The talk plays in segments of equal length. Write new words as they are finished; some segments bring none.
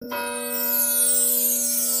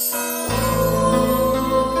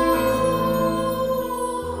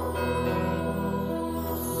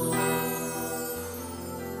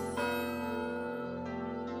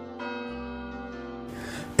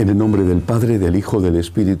En el nombre del Padre, del Hijo, del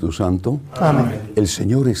Espíritu Santo. Amén. El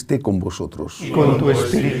Señor esté con vosotros. Y con tu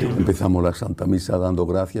espíritu. Empezamos la Santa Misa dando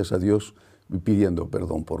gracias a Dios y pidiendo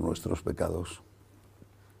perdón por nuestros pecados.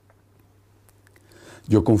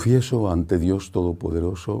 Yo confieso ante Dios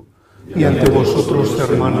Todopoderoso Y ante vosotros,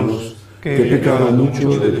 hermanos, que he pecado mucho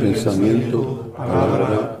de pensamiento,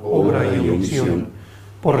 palabra, obra y omisión.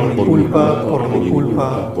 por mi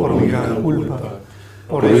culpa, por mi gran culpa.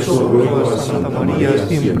 Por eso ruego a Santa María,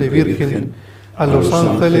 siempre Virgen, a los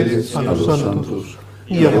ángeles, a los santos,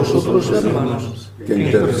 y a vosotros, hermanos, que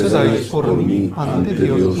intercedáis por mí ante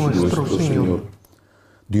Dios nuestro Señor.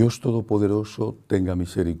 Dios Todopoderoso, tenga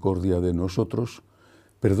misericordia de nosotros,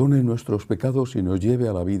 perdone nuestros pecados y nos lleve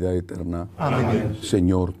a la vida eterna. Amén.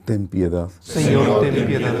 Señor, ten piedad. Señor, ten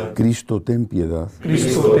piedad. Cristo, ten piedad.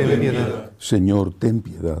 Cristo, ten piedad. Señor, ten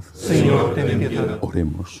piedad. Señor, ten piedad.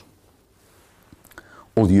 Oremos.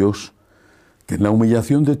 Oh Dios, que en la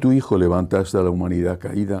humillación de tu Hijo levantaste a la humanidad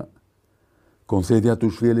caída, concede a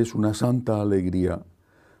tus fieles una santa alegría,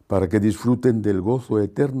 para que disfruten del gozo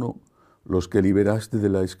eterno los que liberaste de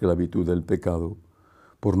la esclavitud del pecado.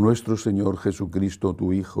 Por nuestro Señor Jesucristo,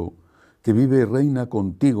 tu Hijo, que vive y reina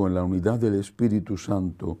contigo en la unidad del Espíritu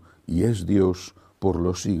Santo, y es Dios por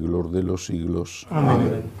los siglos de los siglos.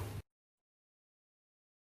 Amén.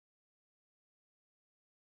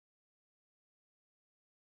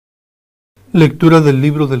 Lectura del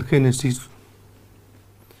libro del Génesis.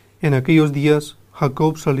 En aquellos días,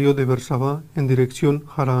 Jacob salió de Bersabá en dirección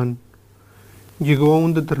Harán. Llegó a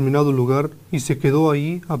un determinado lugar y se quedó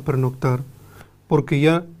allí a pernoctar, porque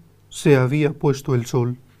ya se había puesto el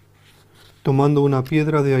sol. Tomando una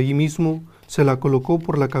piedra de allí mismo, se la colocó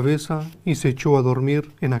por la cabeza y se echó a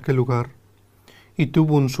dormir en aquel lugar. Y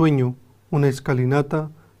tuvo un sueño, una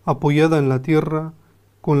escalinata apoyada en la tierra,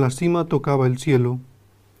 con la cima tocaba el cielo.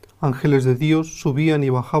 Ángeles de Dios subían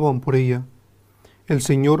y bajaban por ella. El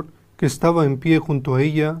Señor, que estaba en pie junto a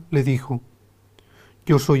ella, le dijo: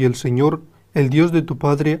 Yo soy el Señor, el Dios de tu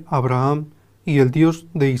padre Abraham y el Dios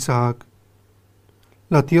de Isaac.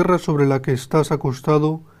 La tierra sobre la que estás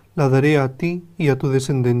acostado la daré a ti y a tu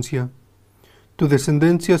descendencia. Tu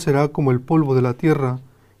descendencia será como el polvo de la tierra,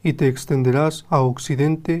 y te extenderás a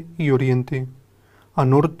occidente y oriente, a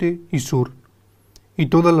norte y sur. Y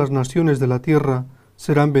todas las naciones de la tierra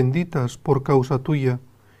serán benditas por causa tuya,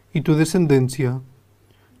 y tu descendencia.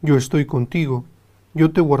 Yo estoy contigo,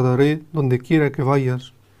 yo te guardaré donde quiera que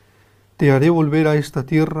vayas. Te haré volver a esta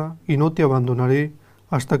tierra y no te abandonaré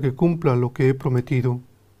hasta que cumpla lo que he prometido.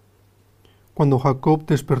 Cuando Jacob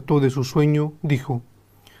despertó de su sueño, dijo: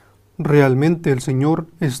 Realmente el Señor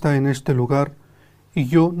está en este lugar, y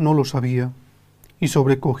yo no lo sabía. Y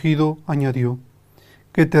sobrecogido añadió: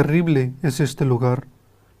 Qué terrible es este lugar.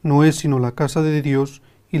 No es sino la casa de Dios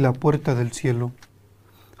y la puerta del cielo.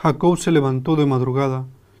 Jacob se levantó de madrugada,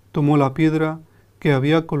 tomó la piedra que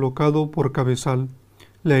había colocado por cabezal,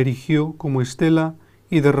 la erigió como estela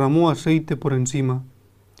y derramó aceite por encima,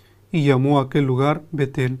 y llamó a aquel lugar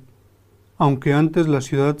Betel, aunque antes la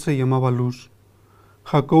ciudad se llamaba Luz.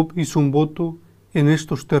 Jacob hizo un voto en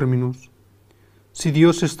estos términos: Si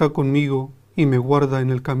Dios está conmigo y me guarda en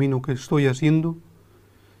el camino que estoy haciendo,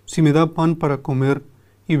 si me da pan para comer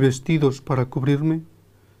y vestidos para cubrirme,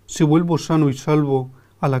 si vuelvo sano y salvo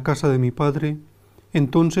a la casa de mi padre,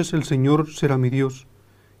 entonces el Señor será mi Dios,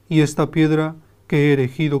 y esta piedra que he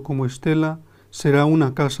erigido como estela será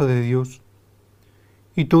una casa de Dios.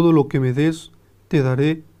 Y todo lo que me des, te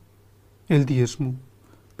daré el diezmo.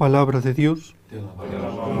 Palabra de Dios.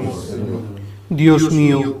 Dios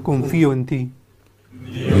mío, confío en ti.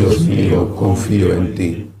 Dios mío, confío en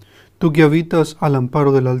ti. Tú que habitas al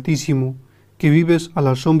amparo del Altísimo, que vives a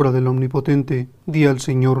la sombra del Omnipotente, di al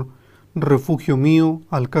Señor: refugio mío,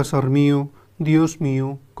 alcázar mío, Dios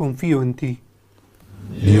mío, confío en ti.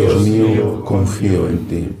 Dios mío, confío en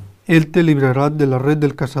ti. Él te librará de la red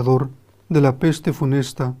del cazador, de la peste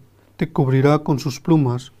funesta, te cubrirá con sus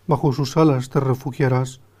plumas, bajo sus alas te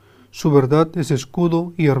refugiarás. Su verdad es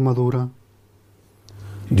escudo y armadura.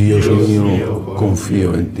 Dios mío,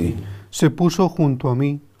 confío en ti. Se puso junto a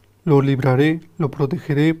mí, lo libraré, lo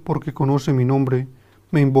protegeré porque conoce mi nombre,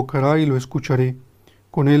 me invocará y lo escucharé,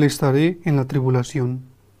 con él estaré en la tribulación.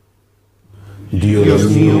 Dios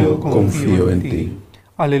mío, confío en ti.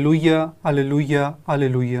 Aleluya, aleluya,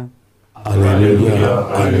 aleluya.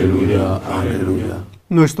 Aleluya, aleluya, aleluya.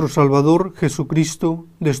 Nuestro Salvador Jesucristo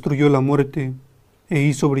destruyó la muerte e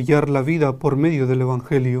hizo brillar la vida por medio del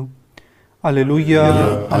Evangelio.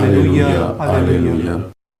 Aleluya, aleluya,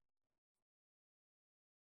 aleluya.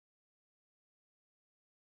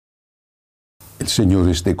 El Señor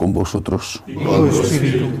esté con vosotros. Y con tu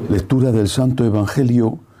espíritu. Lectura del Santo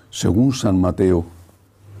Evangelio según San Mateo.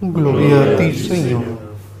 Gloria a ti, Señor.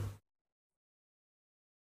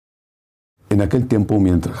 En aquel tiempo,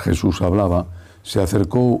 mientras Jesús hablaba, se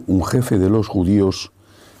acercó un jefe de los judíos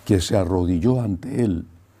que se arrodilló ante él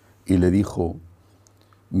y le dijo: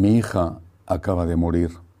 mi hija acaba de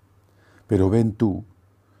morir, pero ven tú,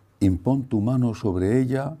 impón tu mano sobre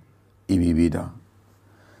ella y vivirá.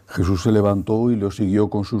 Jesús se levantó y lo siguió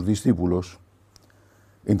con sus discípulos.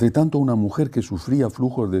 Entretanto, una mujer que sufría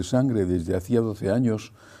flujos de sangre desde hacía 12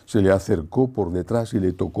 años se le acercó por detrás y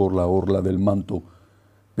le tocó la orla del manto,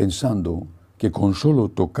 pensando que con solo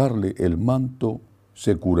tocarle el manto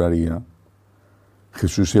se curaría.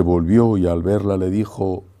 Jesús se volvió y al verla le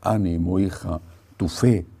dijo: ánimo, hija, tu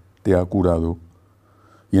fe te ha curado.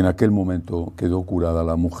 Y en aquel momento quedó curada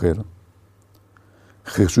la mujer.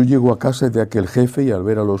 Jesús llegó a casa de aquel jefe y al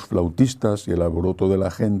ver a los flautistas y el alboroto de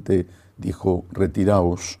la gente, dijo: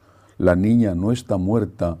 retiraos, la niña no está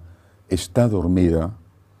muerta, está dormida.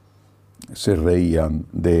 Se reían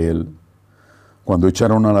de él. Cuando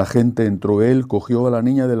echaron a la gente, entró él, cogió a la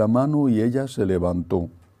niña de la mano y ella se levantó.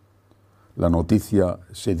 La noticia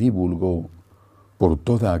se divulgó por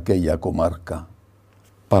toda aquella comarca.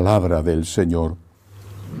 Palabra del Señor.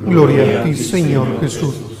 Gloria a ti, Señor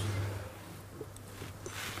Jesús.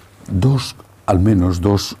 Al menos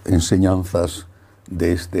dos enseñanzas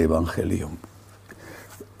de este Evangelio.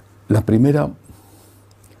 La primera,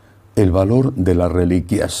 el valor de las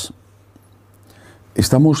reliquias.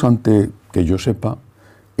 Estamos ante, que yo sepa,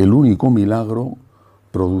 el único milagro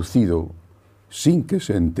producido sin que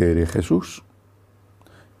se entere Jesús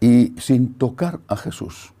y sin tocar a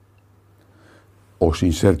Jesús, o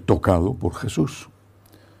sin ser tocado por Jesús,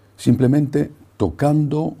 simplemente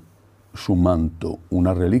tocando su manto,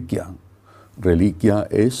 una reliquia. Reliquia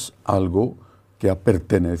es algo que ha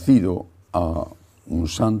pertenecido a un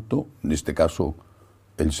santo, en este caso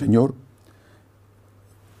el Señor,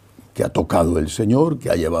 que ha tocado el Señor, que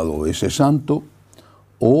ha llevado ese santo,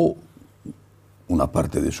 o una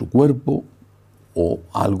parte de su cuerpo, o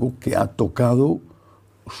algo que ha tocado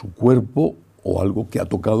su cuerpo, o algo que ha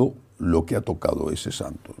tocado lo que ha tocado ese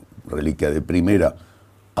santo. Reliquia de primera,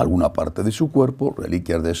 alguna parte de su cuerpo;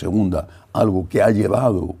 reliquias de segunda, algo que ha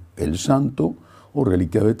llevado el santo; o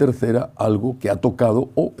reliquia de tercera, algo que ha tocado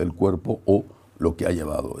o el cuerpo o lo que ha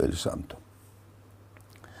llevado el santo.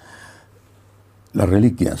 Las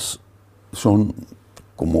reliquias son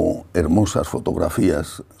como hermosas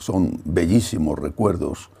fotografías, son bellísimos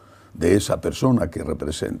recuerdos de esa persona que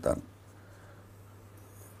representan.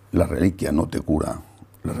 La reliquia no te cura,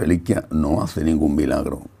 la reliquia no hace ningún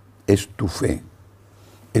milagro, es tu fe.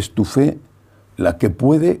 Es tu fe la que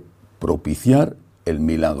puede propiciar el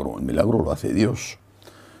milagro lo hace Dios.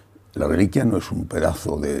 La reliquia no es un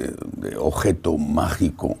pedazo de objeto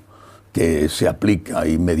mágico que se aplica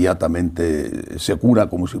e inmediatamente se cura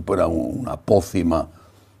como si fuera una pócima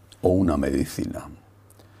o una medicina.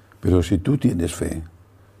 Pero si tú tienes fe,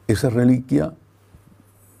 esa reliquia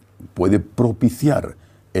puede propiciar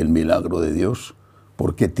el milagro de Dios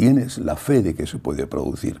porque tienes la fe de que se puede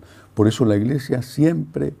producir. Por eso la Iglesia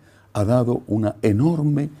siempre ha dado una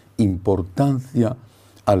enorme importancia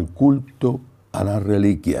al culto a las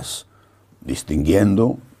reliquias,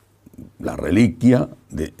 distinguiendo la reliquia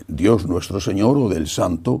de Dios nuestro Señor o del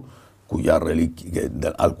santo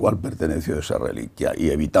al cual perteneció esa reliquia, y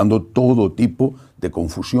evitando todo tipo de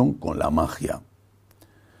confusión con la magia.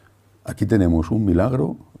 Aquí tenemos un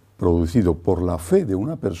milagro producido por la fe de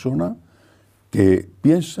una persona que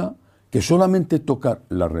piensa que solamente tocar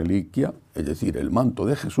la reliquia, es decir, el manto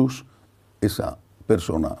de Jesús, esa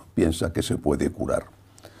persona piensa que se puede curar.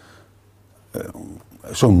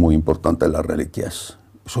 Son muy importantes las reliquias,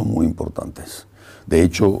 son muy importantes. De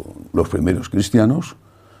hecho, los primeros cristianos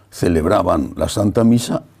celebraban la Santa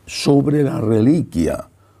Misa sobre la reliquia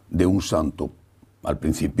de un santo, al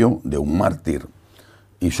principio de un mártir,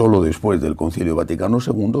 y solo después del Concilio Vaticano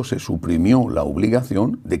II se suprimió la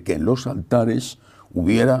obligación de que en los altares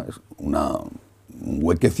hubiera un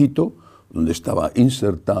huequecito donde estaba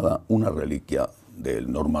insertada una reliquia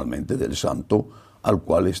normalmente del santo al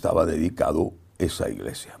cual estaba dedicado esa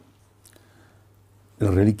iglesia.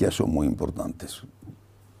 Las reliquias son muy importantes,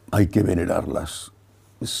 hay que venerarlas.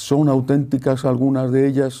 ¿Son auténticas algunas de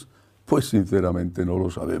ellas? Pues sinceramente no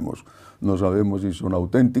lo sabemos. No sabemos si son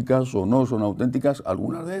auténticas o no son auténticas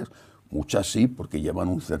algunas de ellas. Muchas sí, porque llevan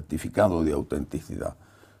un certificado de autenticidad.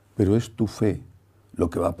 Pero es tu fe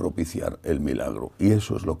lo que va a propiciar el milagro. Y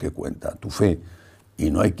eso es lo que cuenta, tu fe.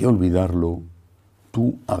 Y no hay que olvidarlo,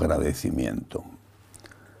 tu agradecimiento.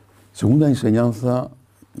 Segunda enseñanza,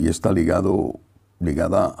 y está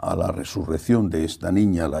ligada a la resurrección de esta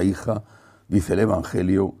niña, la hija, dice el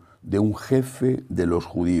Evangelio de un jefe de los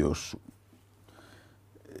judíos.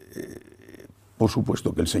 Por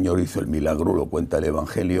supuesto que el Señor hizo el milagro, lo cuenta el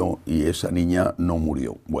Evangelio, y esa niña no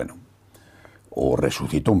murió. Bueno, o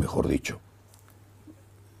resucitó, mejor dicho.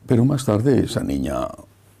 Pero más tarde esa niña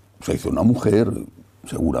se hizo una mujer,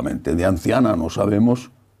 seguramente de anciana, no sabemos,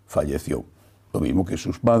 falleció. Lo mismo que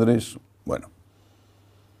sus padres. Bueno,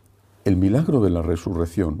 el milagro de la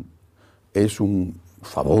resurrección es un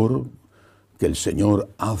favor que el Señor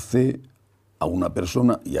hace a una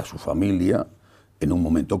persona y a su familia en un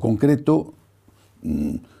momento concreto,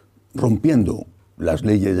 rompiendo las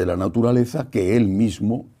leyes de la naturaleza que Él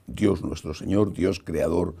mismo, Dios nuestro Señor, Dios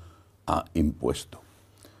creador, ha impuesto.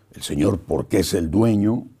 El Señor, porque es el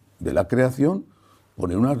dueño de la creación,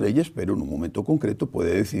 pone unas leyes, pero en un momento concreto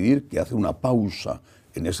puede decidir que hace una pausa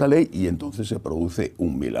en esa ley y entonces se produce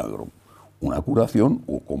un milagro, una curación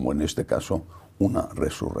o, como en este caso, una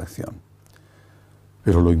resurrección.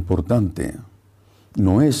 Pero lo importante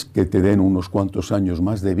no es que te den unos cuantos años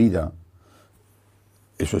más de vida.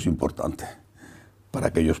 Eso es importante. Para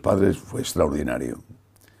aquellos padres fue extraordinario.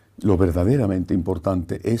 Lo verdaderamente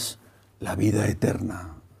importante es la vida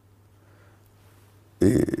eterna.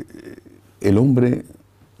 El hombre,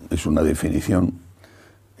 es una definición,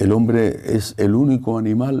 el hombre es el único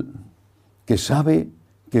animal que sabe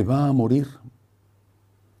que va a morir.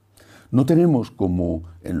 No tenemos, como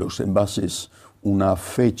en los envases, una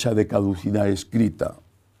fecha de caducidad escrita.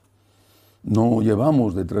 No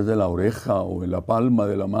llevamos detrás de la oreja o en la palma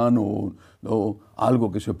de la mano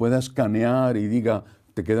algo que se pueda escanear y diga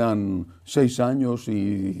te quedan 6 años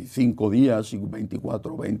y 5 días y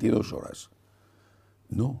 24 o 22 horas.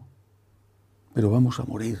 No, pero vamos a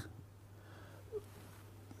morir.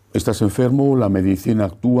 Estás enfermo, la medicina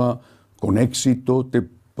actúa con éxito, te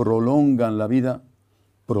prolongan la vida,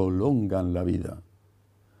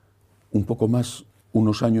 un poco más,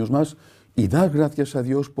 unos años más, y das gracias a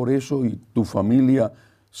Dios por eso y tu familia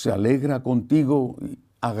se alegra contigo y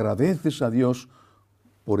agradeces a Dios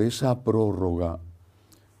por esa prórroga.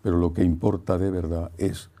 Pero lo que importa de verdad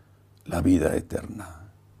es la vida eterna.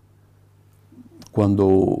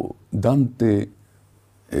 Cuando Dante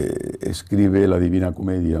escribe la Divina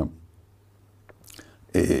Comedia,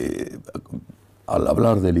 al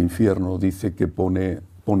hablar del infierno, dice que pone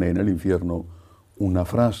en el infierno una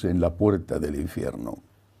frase en la puerta del infierno.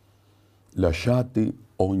 Lasciate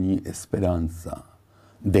ogni speranza.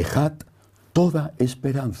 Dejad toda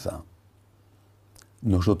esperanza.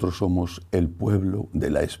 Nosotros somos el pueblo de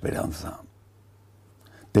la esperanza.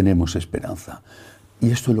 Tenemos esperanza. Y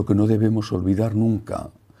esto es lo que no debemos olvidar nunca.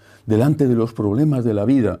 Delante de los problemas de la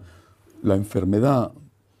vida, la enfermedad,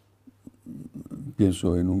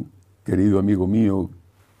 pienso en un querido amigo mío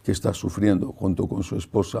que está sufriendo junto con su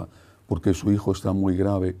esposa porque su hijo está muy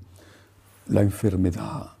grave, la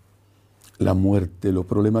enfermedad, la muerte, los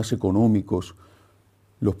problemas económicos,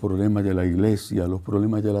 los problemas de la iglesia, los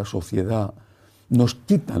problemas de la sociedad, nos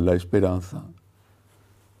quitan la esperanza.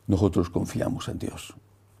 Nosotros confiamos en Dios.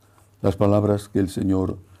 Las palabras que el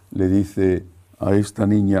Señor le dice a esta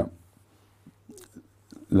niña,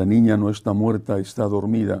 la niña no está muerta, está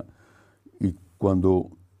dormida, y cuando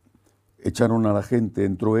echaron a la gente,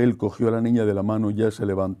 entró él, cogió a la niña de la mano y ya se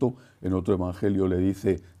levantó. En otro evangelio le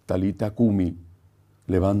dice, Talita cumi,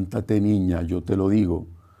 levántate niña, yo te lo digo.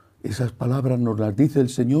 Esas palabras nos las dice el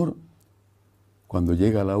Señor cuando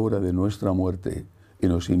llega la hora de nuestra muerte y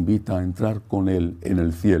nos invita a entrar con Él en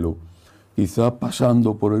el cielo, quizá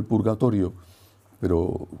pasando por el purgatorio,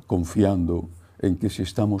 pero confiando en que si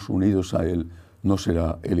estamos unidos a Él, no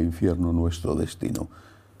será el infierno nuestro destino.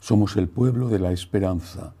 Somos el pueblo de la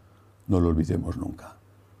esperanza, no lo olvidemos nunca.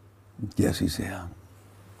 Que así sea.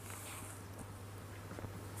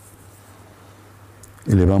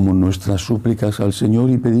 Elevamos nuestras súplicas al Señor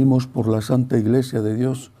y pedimos por la Santa Iglesia de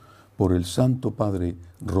Dios, por el Santo Padre,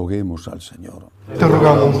 roguemos al Señor. Te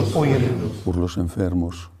rogamos, óyenos. Por los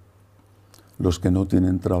enfermos, los que no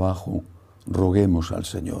tienen trabajo, roguemos al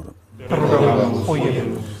Señor. Te rogamos,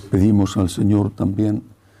 óyenos. Pedimos al Señor también,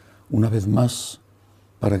 una vez más,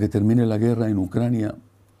 para que termine la guerra en Ucrania,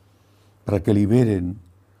 para que liberen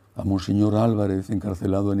a Monseñor Álvarez,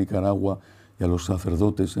 encarcelado en Nicaragua, y a los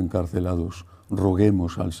sacerdotes encarcelados.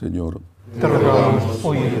 Roguemos al Señor. Te rogamos,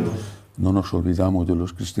 óyenos. No nos olvidamos de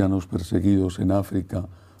los cristianos perseguidos en África.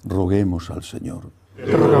 Roguemos al Señor.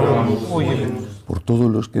 Te rogamos, óyenos. Por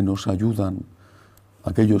todos los que nos ayudan,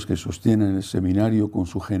 aquellos que sostienen el seminario con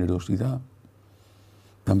su generosidad,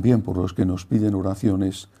 también por los que nos piden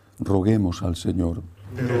oraciones, roguemos al Señor.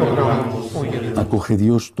 Te rogamos, óyenos. Acoge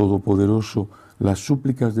Dios Todopoderoso las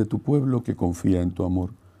súplicas de tu pueblo que confía en tu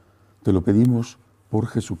amor. Te lo pedimos por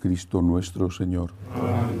Jesucristo nuestro Señor.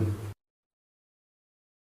 Amén.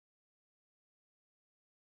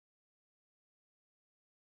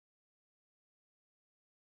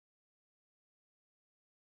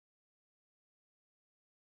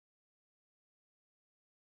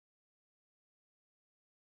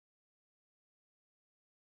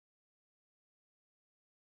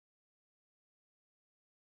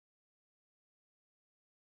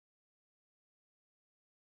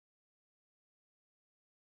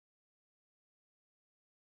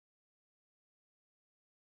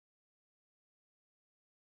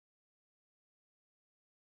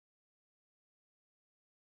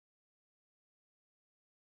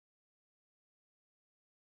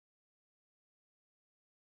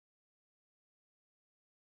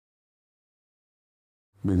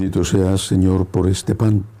 Bendito seas, Señor, por este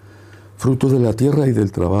pan, fruto de la tierra y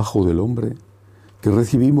del trabajo del hombre, que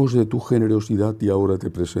recibimos de tu generosidad y ahora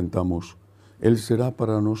te presentamos. Él será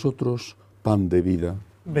para nosotros pan de vida.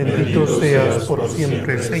 Bendito seas por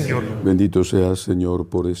siempre, Señor. Bendito seas, Señor,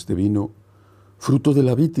 por este vino, fruto de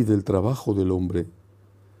la vid y del trabajo del hombre,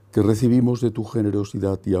 que recibimos de tu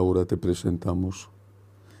generosidad y ahora te presentamos.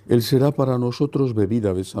 Él será para nosotros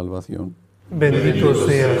bebida de salvación. Bendito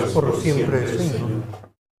seas por siempre,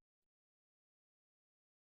 Señor.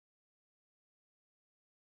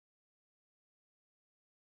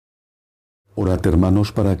 Orad,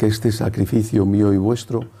 hermanos, para que este sacrificio mío y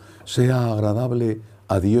vuestro sea agradable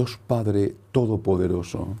a Dios Padre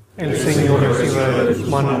Todopoderoso. El Señor reciba de tus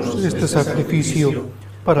manos este sacrificio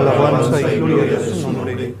para la alabanza y gloria de su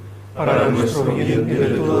nombre, para nuestro bien y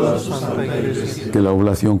de toda la santa Iglesia. Que la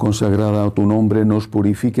oblación consagrada a tu nombre nos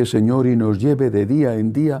purifique, Señor, y nos lleve de día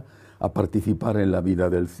en día a participar en la vida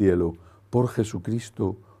del cielo. Por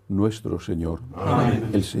Jesucristo nuestro Señor. Amén.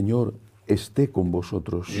 El Señor esté con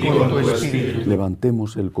vosotros. Con tu espíritu.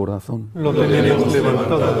 Levantemos el corazón. Lo tenemos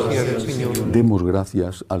levantado hacia el Señor. Demos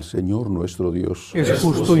gracias al Señor nuestro Dios. Es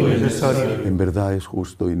justo y necesario. En verdad es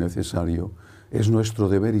justo y necesario. Es nuestro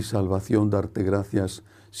deber y salvación darte gracias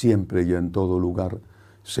siempre y en todo lugar,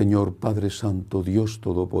 Señor Padre Santo, Dios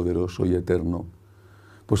Todopoderoso y Eterno.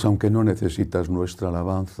 Pues aunque no necesitas nuestra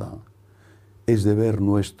alabanza, es deber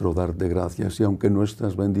nuestro darte gracias, y aunque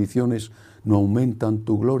nuestras bendiciones no aumentan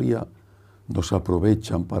tu gloria, nos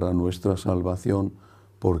aprovechan para nuestra salvación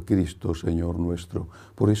por Cristo, Señor nuestro.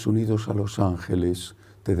 Por eso, unidos a los ángeles,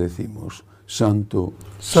 te decimos: Santo,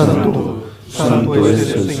 Santo, Santo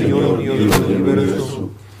es el Señor Dios del universo.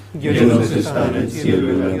 Llenos están el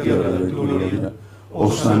cielo y la tierra de tu gloria.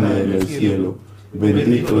 Hosana en el cielo,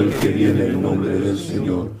 bendito el que viene en nombre del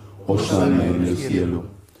Señor, hosana en el cielo.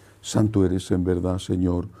 Santo eres en verdad,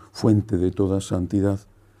 Señor, fuente de toda santidad.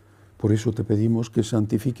 Por eso te pedimos que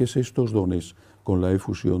santifiques estos dones con la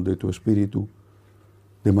efusión de tu Espíritu,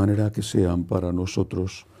 de manera que sean para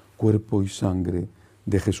nosotros cuerpo y sangre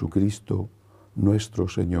de Jesucristo, nuestro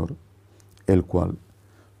Señor, el cual,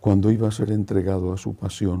 cuando iba a ser entregado a su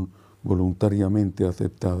pasión voluntariamente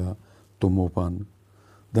aceptada, tomó pan,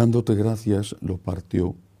 dándote gracias, lo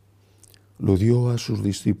partió, lo dio a sus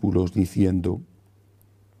discípulos diciendo: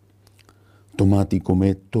 Tomad y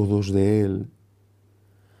comed todos de él,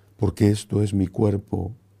 porque esto es mi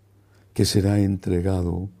cuerpo, que será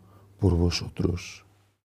entregado por vosotros.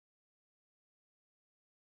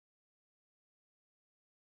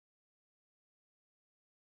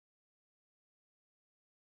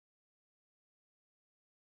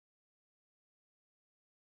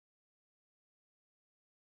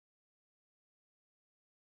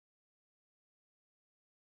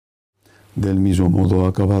 Del mismo modo,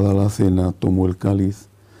 acabada la cena, tomó el cáliz,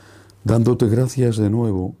 dándote gracias de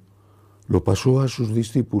nuevo, lo pasó a sus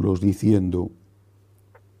discípulos diciendo: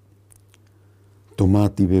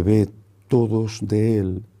 Tomad y bebed todos de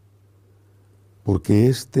él, porque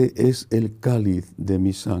este es el cáliz de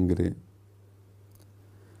mi sangre,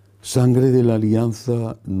 sangre de la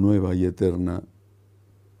alianza nueva y eterna,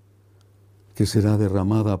 que será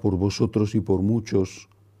derramada por vosotros y por muchos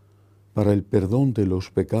para el perdón de los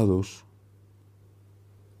pecados.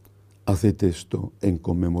 Haced esto en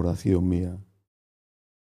conmemoración mía.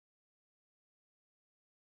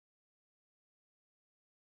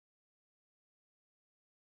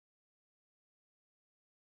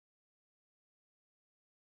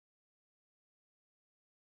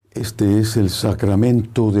 Este es el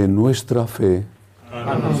sacramento de nuestra fe.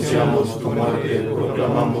 Anunciamos tu muerte,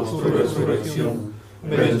 proclamamos tu resurrección.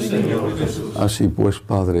 Ven, Señor Jesús. Así pues,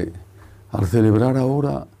 Padre, al celebrar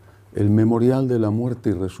ahora el memorial de la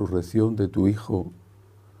muerte y resurrección de tu Hijo,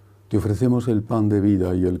 te ofrecemos el pan de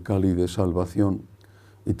vida y el cáliz de salvación,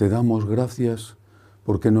 y te damos gracias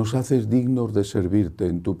porque nos haces dignos de servirte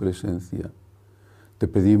en tu presencia. te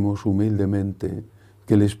pedimos humildemente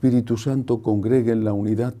que el Espíritu Santo congregue en la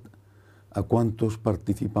unidad a cuantos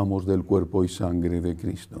participamos del cuerpo y sangre de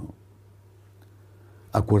Cristo.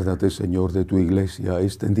 Acuérdate, Señor, de tu Iglesia,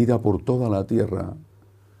 extendida por toda la tierra,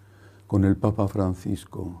 con el Papa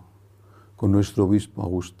Francisco, con nuestro obispo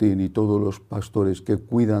Agustín y todos los pastores que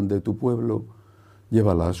cuidan de tu pueblo,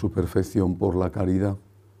 llévala a su perfección por la caridad.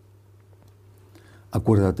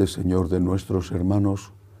 Acuérdate, Señor, de nuestros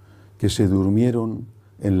hermanos que se durmieron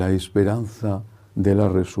en la esperanza de la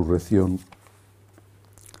resurrección,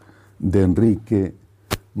 de Enrique,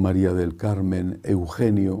 María del Carmen,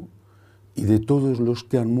 Eugenio y de todos los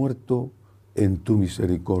que han muerto en tu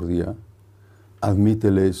misericordia.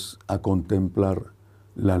 Admíteles a contemplar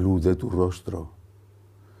la luz de tu rostro.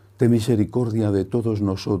 Ten misericordia de todos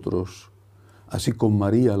nosotros, así con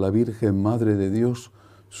María, la Virgen Madre de Dios,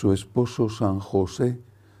 su esposo San José,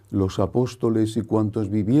 los apóstoles y cuantos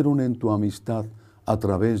vivieron en tu amistad a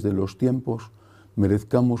través de los tiempos,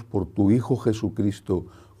 merezcamos por tu Hijo Jesucristo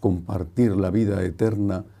compartir la vida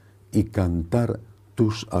eterna y cantar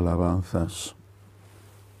tus alabanzas.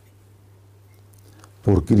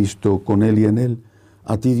 Por Cristo, con Él y en Él,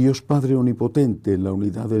 a ti Dios Padre Omnipotente, en la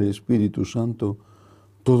unidad del Espíritu Santo,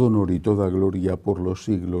 todo honor y toda gloria por los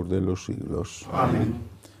siglos de los siglos. Amén.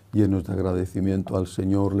 Llenos de agradecimiento al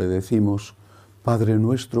Señor le decimos: Padre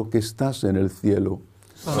nuestro que estás en el cielo,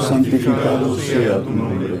 santificado sea tu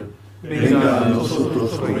nombre. Venga a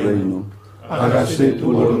nosotros tu reino. Hágase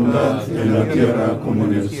tu voluntad en la tierra como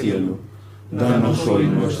en el cielo. Danos hoy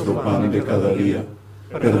nuestro pan de cada día.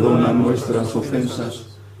 Perdona nuestras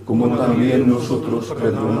ofensas, como también nosotros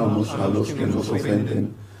perdonamos a los que nos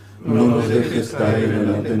ofenden. No nos dejes caer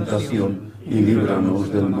en la tentación y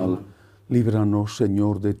líbranos del mal. Líbranos,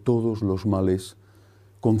 Señor, de todos los males.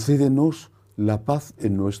 Concédenos la paz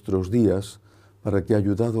en nuestros días, para que,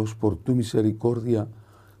 ayudados por tu misericordia,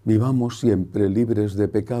 vivamos siempre libres de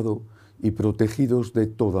pecado y protegidos de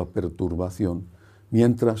toda perturbación,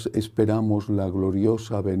 mientras esperamos la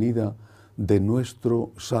gloriosa venida de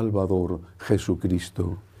nuestro Salvador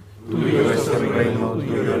Jesucristo. Tuyo es el reino,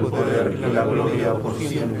 tuyo el poder y la gloria por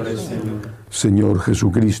siempre, Señor. Señor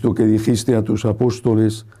Jesucristo, que dijiste a tus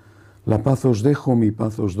apóstoles: la paz os dejo, mi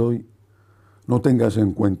paz os doy, no tengas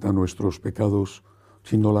en cuenta nuestros pecados,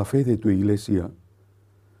 sino la fe de tu Iglesia.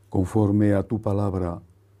 Conforme a tu palabra,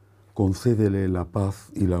 concédele la paz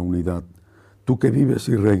y la unidad, tú que vives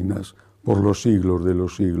y reinas por los siglos de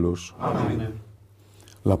los siglos. Amén.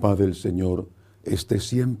 La paz del Señor esté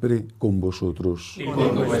siempre con vosotros. Y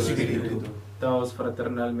con tu espíritu. Daos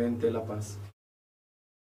fraternalmente la paz.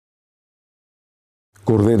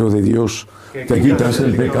 Cordero de Dios, que quitas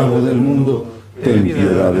el pecado del mundo, ten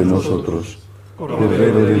piedad de nosotros.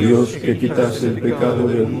 Cordero de Dios, que quitas el pecado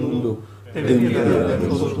del mundo, ten piedad de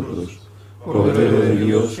nosotros. Cordero de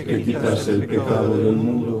Dios, que quitas el pecado del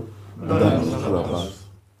mundo, danos la paz.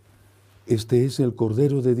 Este es el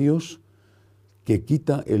Cordero de Dios que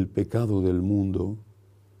quita el pecado del mundo.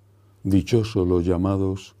 Dichosos los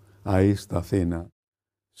llamados a esta cena.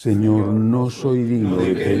 Señor, no soy digno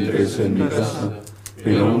de que entres en mi casa,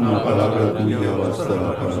 pero una palabra tuya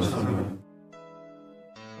bastará para sanar.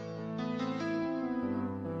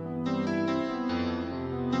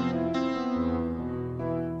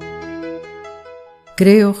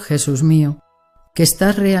 Creo, Jesús mío, que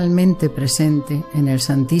estás realmente presente en el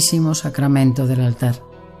Santísimo Sacramento del altar.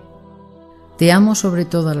 Te amo sobre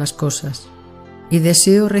todas las cosas y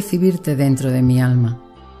deseo recibirte dentro de mi alma.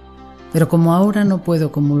 Pero como ahora no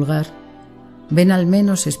puedo comulgar, ven al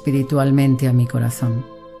menos espiritualmente a mi corazón.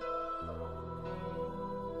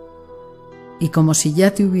 Y como si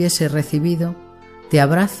ya te hubiese recibido, te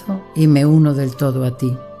abrazo y me uno del todo a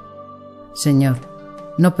ti. Señor,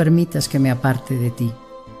 no permitas que me aparte de ti.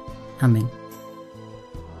 Amén.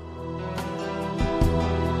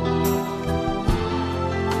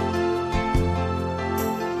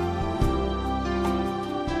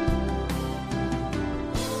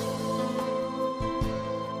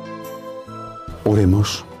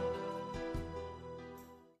 Oremos.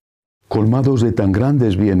 Colmados de tan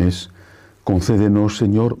grandes bienes, concédenos,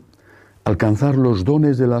 Señor, alcanzar los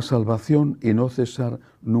dones de la salvación y no cesar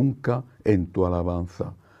nunca en tu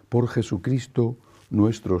alabanza. Por Jesucristo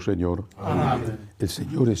nuestro Señor. Amén. El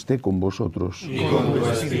Señor esté con vosotros. Y con tu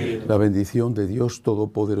espíritu. La bendición de Dios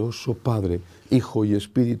Todopoderoso, Padre, Hijo y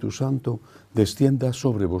Espíritu Santo, descienda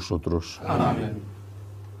sobre vosotros. Amén.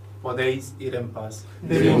 Podéis ir en paz.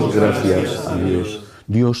 Demos gracias a Dios.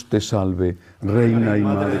 Dios te salve, Reina y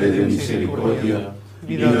Madre de misericordia,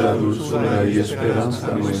 vida, dulzura y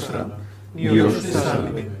esperanza nuestra. Dios te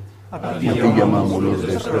salve. A ti llamamos los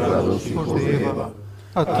desterrados hijos de Eva.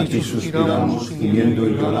 A ti suspiramos, gimiendo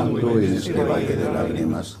y llorando en este valle de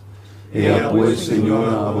lágrimas. Ea pues,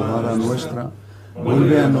 Señora, abogada nuestra,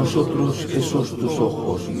 vuelve a nosotros esos tus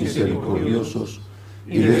ojos misericordiosos,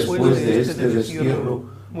 y después de este destierro,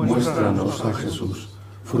 muéstranos a Jesús,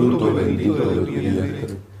 fruto bendito de tu vientre,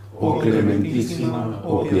 oh clementísima,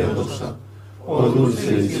 oh piadosa, oh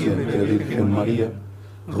dulce y siempre Virgen María,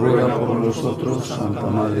 ruega por nosotros, Santa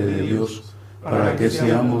Madre de Dios, para que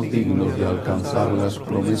seamos dignos de alcanzar las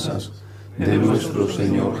promesas de nuestro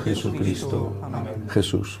Señor Jesucristo. Amén.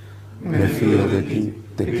 Jesús, me fío de ti,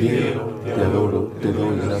 te quiero, te adoro, te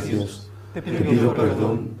doy gracias, te pido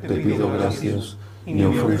perdón, te pido gracias, y me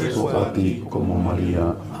ofrezco a ti como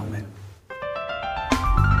María. Amén.